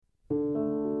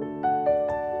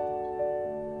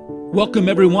Welcome,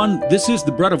 everyone. This is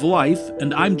The Bread of Life,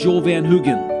 and I'm Joel Van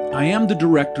Hoogen. I am the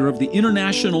director of the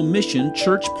International Mission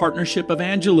Church Partnership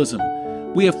Evangelism.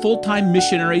 We have full-time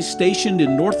missionaries stationed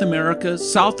in North America,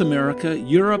 South America,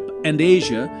 Europe, and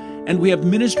Asia, and we have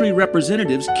ministry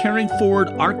representatives carrying forward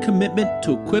our commitment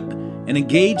to equip and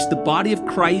engage the body of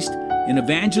Christ in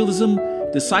evangelism,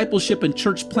 discipleship, and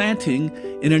church planting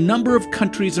in a number of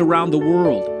countries around the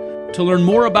world. To learn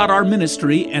more about our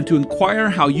ministry and to inquire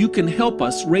how you can help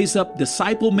us raise up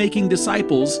disciple-making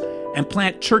disciples and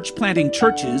plant church-planting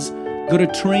churches, go to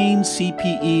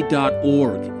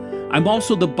traincpe.org. I'm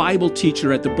also the Bible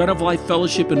teacher at the Bread of Life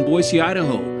Fellowship in Boise,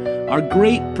 Idaho. Our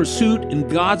great pursuit in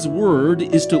God's Word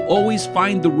is to always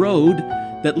find the road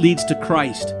that leads to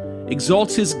Christ,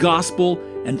 exalts His gospel,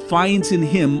 and finds in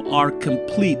Him our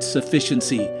complete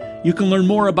sufficiency. You can learn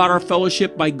more about our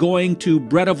fellowship by going to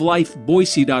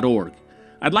breadoflifeboise.org.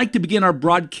 I'd like to begin our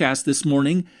broadcast this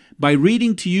morning by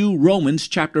reading to you Romans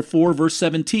chapter 4, verse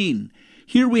 17.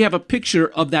 Here we have a picture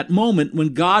of that moment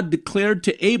when God declared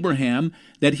to Abraham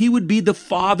that he would be the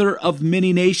father of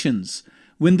many nations.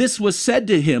 When this was said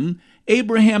to him,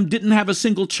 Abraham didn't have a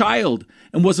single child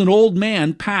and was an old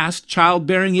man past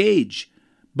childbearing age.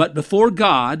 But before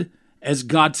God, as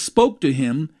God spoke to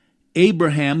him,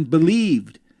 Abraham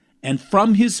believed. And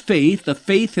from his faith, the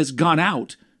faith has gone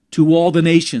out to all the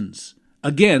nations.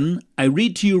 Again, I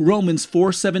read to you Romans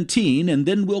 4:17, and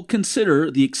then we'll consider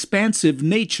the expansive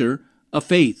nature of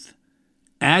faith.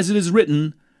 As it is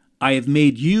written, I have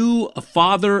made you a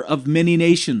father of many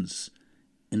nations,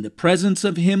 in the presence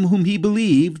of him whom he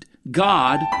believed,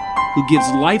 God, who gives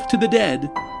life to the dead,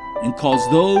 and calls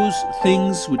those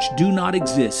things which do not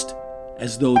exist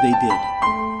as though they did.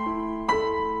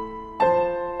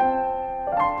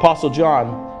 Apostle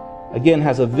John, again,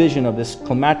 has a vision of this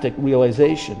climactic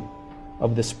realization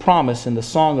of this promise in the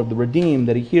song of the redeemed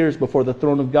that he hears before the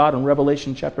throne of God in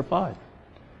Revelation chapter 5.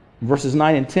 In verses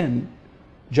 9 and 10,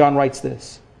 John writes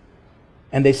this,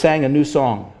 and they sang a new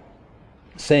song,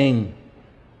 saying,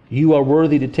 You are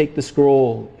worthy to take the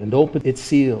scroll and open its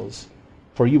seals,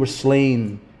 for you were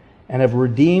slain and have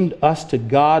redeemed us to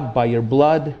God by your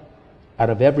blood out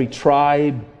of every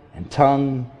tribe and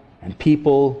tongue and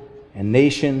people and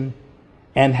nation,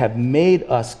 and have made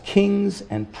us kings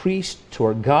and priests to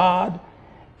our God,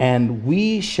 and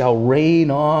we shall reign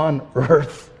on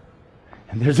earth.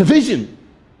 And there's a vision,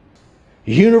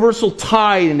 a universal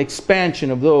tide and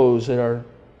expansion of those that are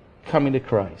coming to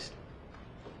Christ.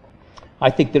 I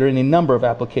think there are any number of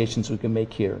applications we can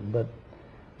make here, but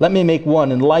let me make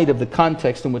one in light of the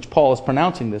context in which Paul is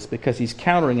pronouncing this, because he's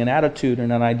countering an attitude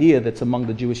and an idea that's among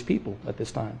the Jewish people at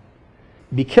this time.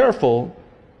 Be careful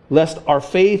lest our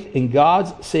faith in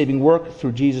God's saving work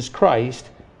through Jesus Christ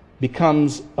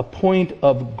becomes a point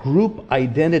of group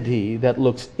identity that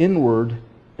looks inward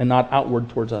and not outward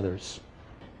towards others.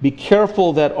 Be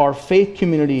careful that our faith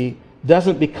community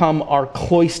doesn't become our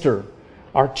cloister,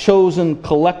 our chosen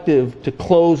collective to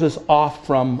close us off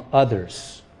from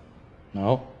others.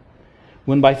 No.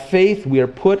 When by faith we are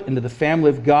put into the family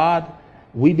of God,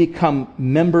 we become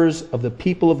members of the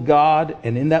people of God,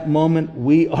 and in that moment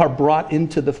we are brought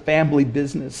into the family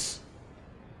business.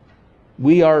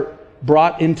 We are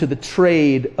brought into the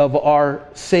trade of our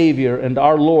Savior and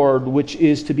our Lord, which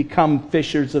is to become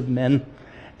fishers of men,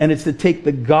 and it's to take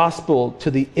the gospel to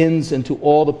the ends and to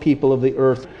all the people of the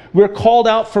earth. We're called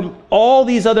out from all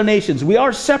these other nations. We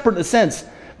are separate in a sense,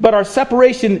 but our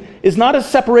separation is not a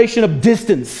separation of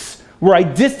distance, where I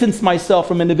distance myself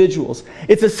from individuals.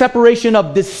 It's a separation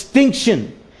of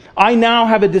distinction. I now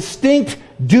have a distinct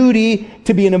duty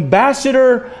to be an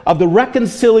ambassador of the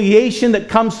reconciliation that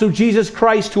comes through Jesus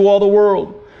Christ to all the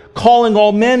world, calling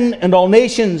all men and all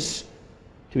nations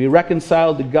to be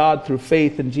reconciled to God through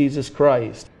faith in Jesus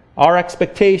Christ. Our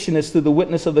expectation is through the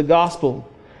witness of the gospel.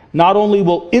 Not only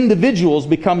will individuals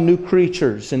become new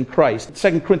creatures in Christ.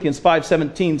 2 Corinthians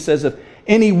 5:17 says, if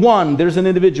anyone, there's an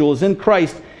individual, is in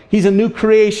Christ, he's a new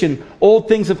creation. Old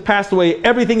things have passed away.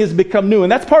 Everything has become new.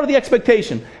 And that's part of the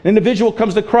expectation. An individual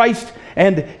comes to Christ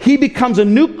and he becomes a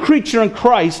new creature in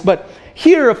Christ. But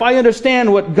here, if I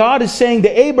understand what God is saying to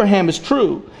Abraham is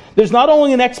true, there's not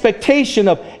only an expectation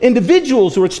of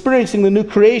individuals who are experiencing the new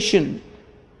creation,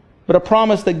 but a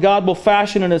promise that God will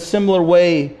fashion in a similar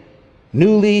way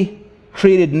newly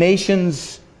created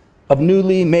nations of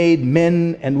newly made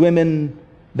men and women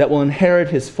that will inherit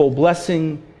his full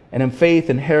blessing and in faith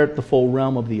inherit the full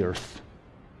realm of the earth.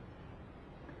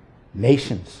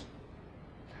 Nations.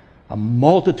 A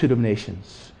multitude of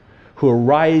nations who are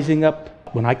rising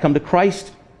up. When I come to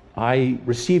Christ, I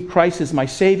receive Christ as my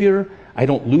Savior. I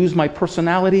don't lose my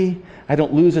personality. I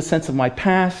don't lose a sense of my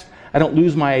past. I don't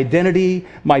lose my identity.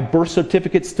 My birth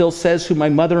certificate still says who my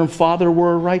mother and father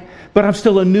were, right? But I'm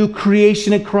still a new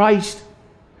creation in Christ.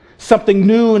 Something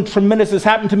new and tremendous has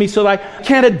happened to me so that I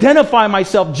can't identify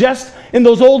myself just in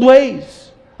those old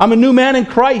ways. I'm a new man in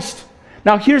Christ.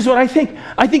 Now here's what I think.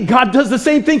 I think God does the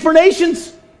same thing for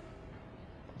nations.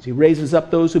 He raises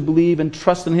up those who believe and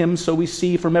trust in Him, so we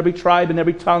see from every tribe and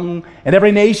every tongue and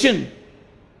every nation.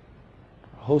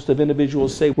 A host of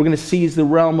individuals say, we're going to seize the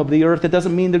realm of the earth. It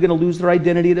doesn't mean they're going to lose their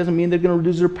identity. It doesn't mean they're going to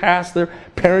lose their past. Their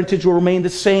parentage will remain the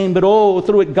same. But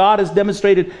through it, God has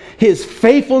demonstrated His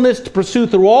faithfulness to pursue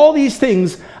through all these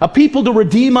things a people to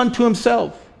redeem unto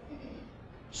Himself,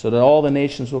 so that all the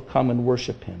nations will come and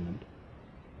worship Him. And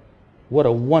what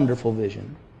a wonderful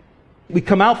vision. We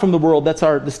come out from the world, that's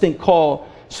our distinct call,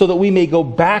 so that we may go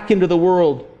back into the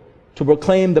world to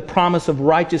proclaim the promise of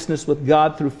righteousness with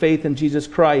God through faith in Jesus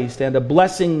Christ, and a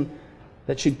blessing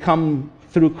that should come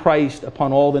through Christ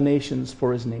upon all the nations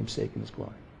for His name's sake and His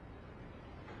glory.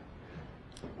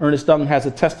 Ernest Dung has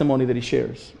a testimony that he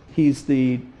shares. He's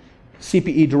the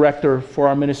CPE director for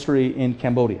our ministry in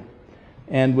Cambodia.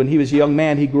 And when he was a young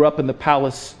man, he grew up in the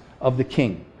palace of the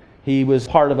king. He was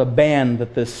part of a band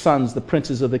that the sons, the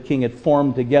princes of the king, had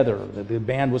formed together. The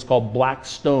band was called Black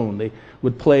Stone. They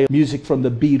would play music from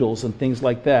the Beatles and things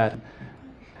like that.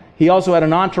 He also had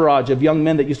an entourage of young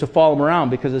men that used to follow him around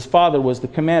because his father was the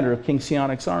commander of King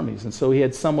Sihanouk's armies. And so he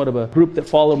had somewhat of a group that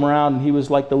followed him around, and he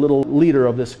was like the little leader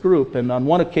of this group. And on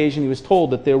one occasion, he was told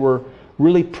that there were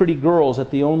really pretty girls at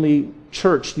the only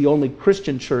church, the only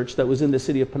Christian church that was in the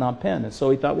city of Phnom Penh. And so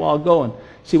he thought, well, I'll go and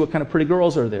see what kind of pretty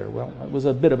girls are there. Well, it was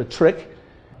a bit of a trick.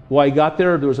 While he got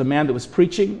there was a man that was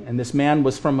preaching, and this man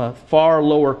was from a far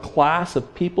lower class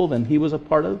of people than he was a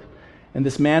part of. And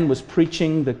this man was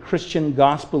preaching the Christian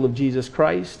gospel of Jesus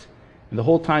Christ. And the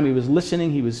whole time he was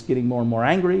listening, he was getting more and more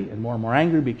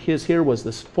angry because here was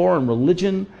this foreign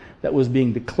religion that was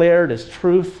being declared as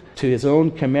truth to his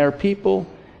own Khmer people.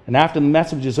 And after the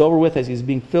message is over with, as he's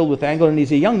being filled with anger, and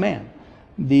he's a young man,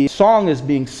 the song is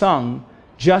being sung,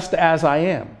 Just As I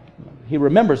Am. He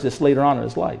remembers this later on in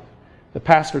his life. The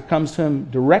pastor comes to him,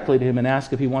 directly to him, and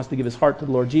asks if he wants to give his heart to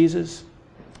the Lord Jesus.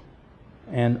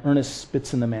 And Ernest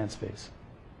spits in the man's face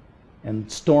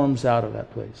and storms out of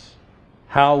that place.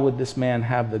 How would this man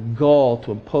have the gall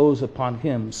to impose upon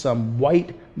him some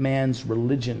white man's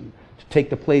religion, to take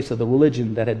the place of the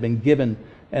religion that had been given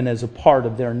and as a part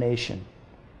of their nation?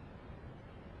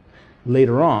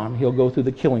 Later on, he'll go through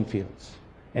the killing fields,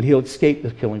 and he'll escape the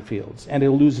killing fields, and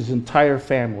he'll lose his entire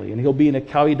family, and he'll be in a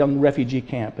Khao Dung refugee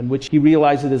camp in which he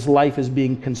realizes his life is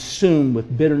being consumed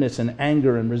with bitterness and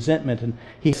anger and resentment, and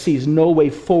he sees no way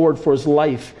forward for his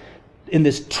life in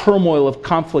this turmoil of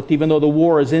conflict, even though the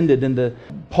war has ended and the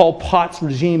Pol Pot's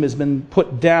regime has been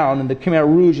put down and the Khmer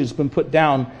Rouge has been put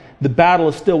down. The battle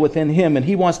is still within him, and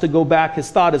he wants to go back. His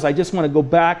thought is, I just want to go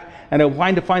back and I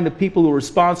want to find the people who are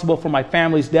responsible for my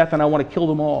family's death, and I want to kill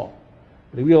them all.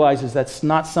 But he realizes that's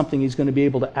not something he's going to be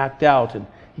able to act out, and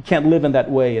he can't live in that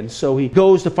way. And so he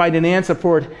goes to find an answer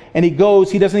for it, and he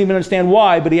doesn't even understand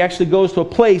why, but he actually goes to a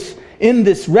place in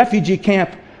this refugee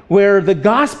camp where the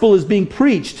gospel is being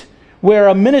preached, where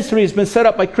a ministry has been set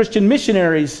up by Christian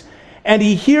missionaries, and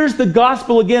he hears the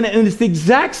gospel again, and it's the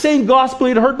exact same gospel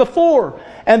he'd heard before.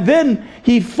 And then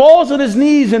he falls on his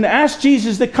knees and asks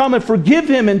Jesus to come and forgive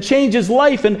him and change his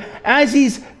life. And as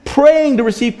he's praying to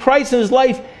receive Christ in his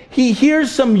life, he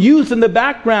hears some youth in the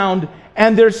background,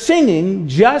 and they're singing,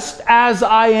 Just As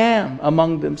I Am,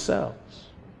 among themselves.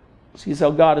 Sees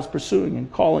how God is pursuing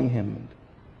and calling him.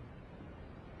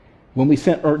 When we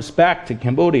sent Ernest back to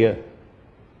Cambodia,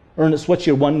 Ernest, what's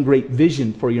your one great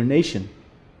vision for your nation?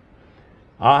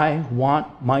 I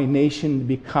want my nation to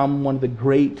become one of the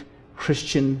great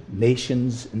Christian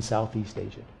nations in Southeast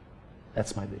Asia.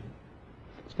 That's my vision.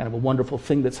 It's kind of a wonderful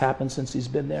thing that's happened since he's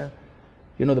been there.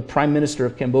 You know, the Prime Minister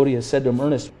of Cambodia said to him,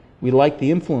 Ernest, we like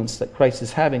the influence that Christ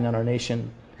is having on our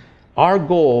nation. Our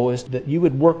goal is that you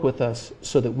would work with us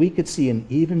so that we could see an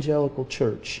evangelical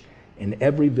church in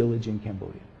every village in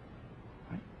Cambodia.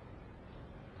 Right?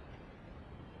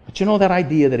 But you know that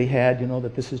idea that he had,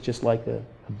 that this is just like a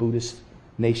Buddhist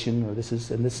nation, or this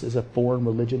is a foreign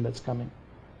religion that's coming.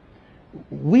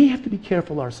 We have to be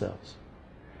careful ourselves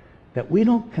that we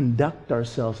don't conduct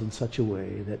ourselves in such a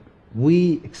way that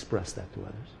we express that to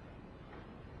others.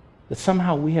 That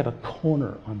somehow we have a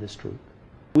corner on this truth.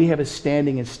 We have a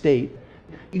standing estate.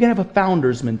 You can have a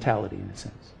founder's mentality in a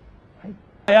sense. Right?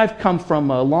 I've come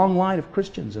from a long line of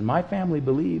Christians, and my family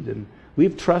believed, and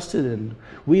we've trusted, and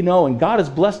we know, and God has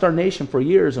blessed our nation for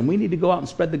years, and we need to go out and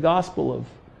spread the gospel of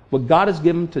what God has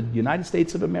given to the United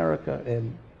States of America,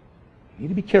 and you need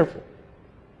to be careful.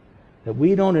 that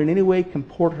we don't in any way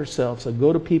comport ourselves or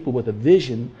go to people with a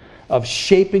vision of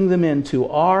shaping them into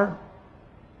our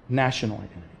national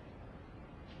identity.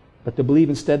 But to believe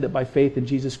instead that by faith in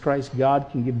Jesus Christ, God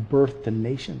can give birth to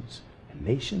nations and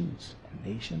nations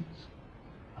and nations,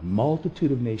 a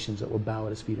multitude of nations that will bow at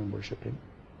his feet and worship him.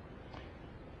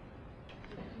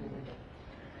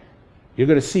 You're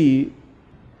going to see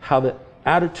how the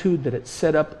attitude that it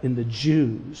set up in the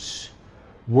Jews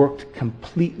worked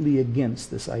completely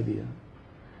against this idea.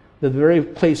 The very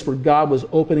place where God was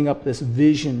opening up this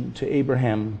vision to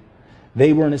Abraham,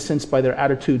 they were in a sense by their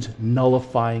attitudes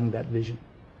nullifying that vision.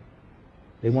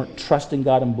 They weren't trusting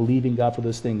God and believing God for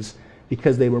those things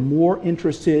because they were more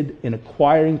interested in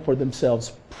acquiring for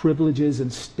themselves privileges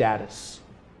and status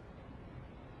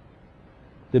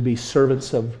to be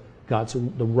servants of God's,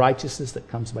 the righteousness that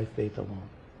comes by faith alone.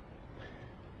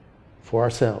 For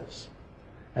ourselves,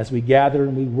 as we gather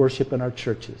and we worship in our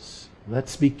churches,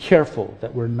 let's be careful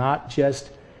that we're not just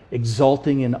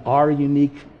exulting in our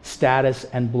unique status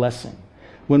and blessing.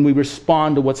 When we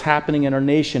respond to what's happening in our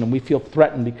nation and we feel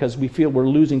threatened because we feel we're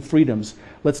losing freedoms,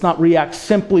 let's not react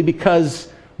simply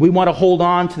because we want to hold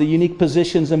on to the unique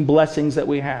positions and blessings that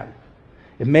we have.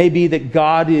 It may be that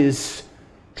God is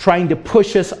trying to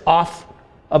push us off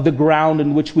of the ground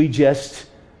in which we just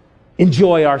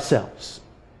enjoy ourselves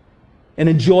and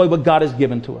enjoy what God has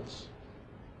given to us.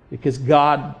 Because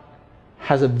God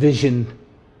has a vision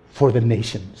for the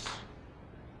nations,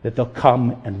 that they'll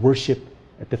come and worship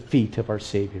at the feet of our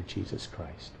Savior, Jesus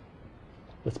Christ.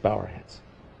 Let's bow our heads.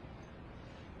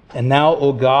 And now,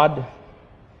 O God,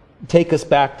 take us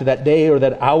back to that day or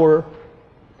that hour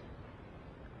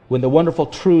when the wonderful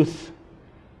truth,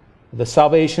 the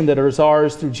salvation that is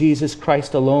ours through Jesus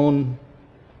Christ alone,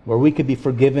 where we could be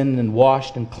forgiven and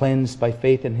washed and cleansed by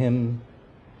faith in him,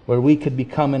 where we could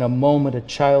become in a moment a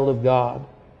child of God.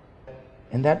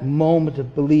 In that moment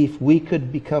of belief, we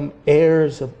could become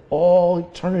heirs of all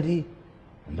eternity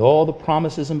and all the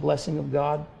promises and blessing of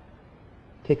God.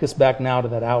 Take us back now to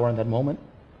that hour and that moment.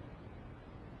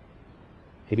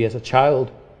 Maybe as a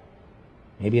child,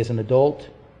 maybe as an adult,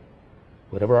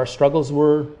 whatever our struggles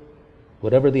were,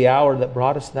 whatever the hour that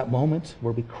brought us to that moment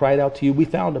where we cried out to you, we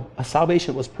found a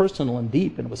salvation that was personal and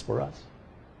deep and it was for us.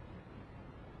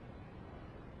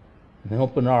 And then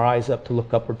open our eyes up to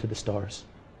look upward to the stars.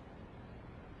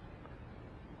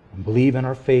 And believe in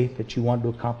our faith that you want to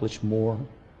accomplish more,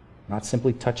 not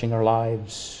simply touching our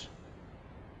lives,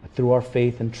 but through our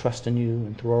faith and trust in you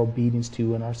and through our obedience to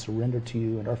you and our surrender to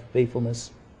you and our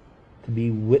faithfulness to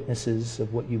be witnesses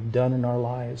of what you've done in our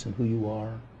lives and who you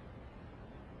are.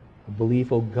 A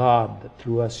belief, oh God, that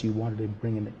through us you wanted to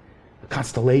bring in a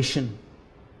constellation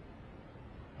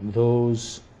of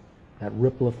those, that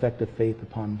ripple effect of faith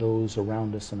upon those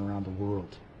around us and around the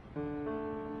world.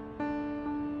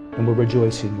 And we'll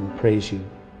rejoice in you and we'll praise you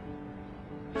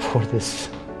for this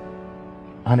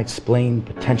unexplained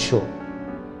potential.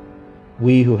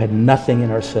 We who had nothing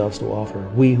in ourselves to offer,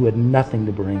 we who had nothing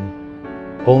to bring,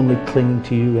 only clinging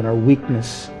to you in our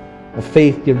weakness of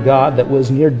faith, dear God, that was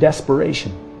near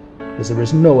desperation, because there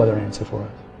was no other answer for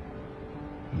us.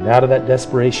 And out of that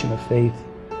desperation of faith,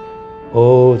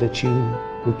 oh, that you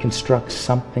would construct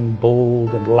something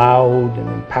bold and loud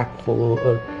and impactful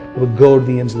that would go to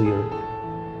the ends of the earth.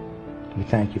 We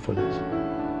thank you for this.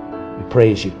 We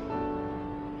praise you.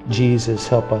 Jesus,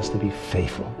 help us to be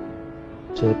faithful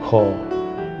to the call.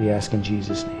 We ask in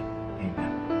Jesus' name.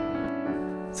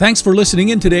 Amen. Thanks for listening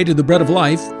in today to The Bread of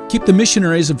Life. Keep the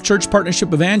missionaries of Church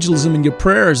Partnership Evangelism in your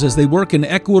prayers as they work in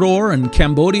Ecuador and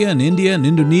Cambodia and India and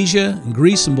Indonesia and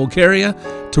Greece and Bulgaria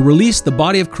to release the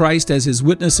body of Christ as his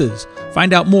witnesses.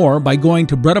 Find out more by going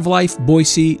to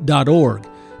breadoflifeboise.org.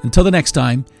 Until the next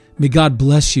time, may God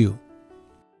bless you.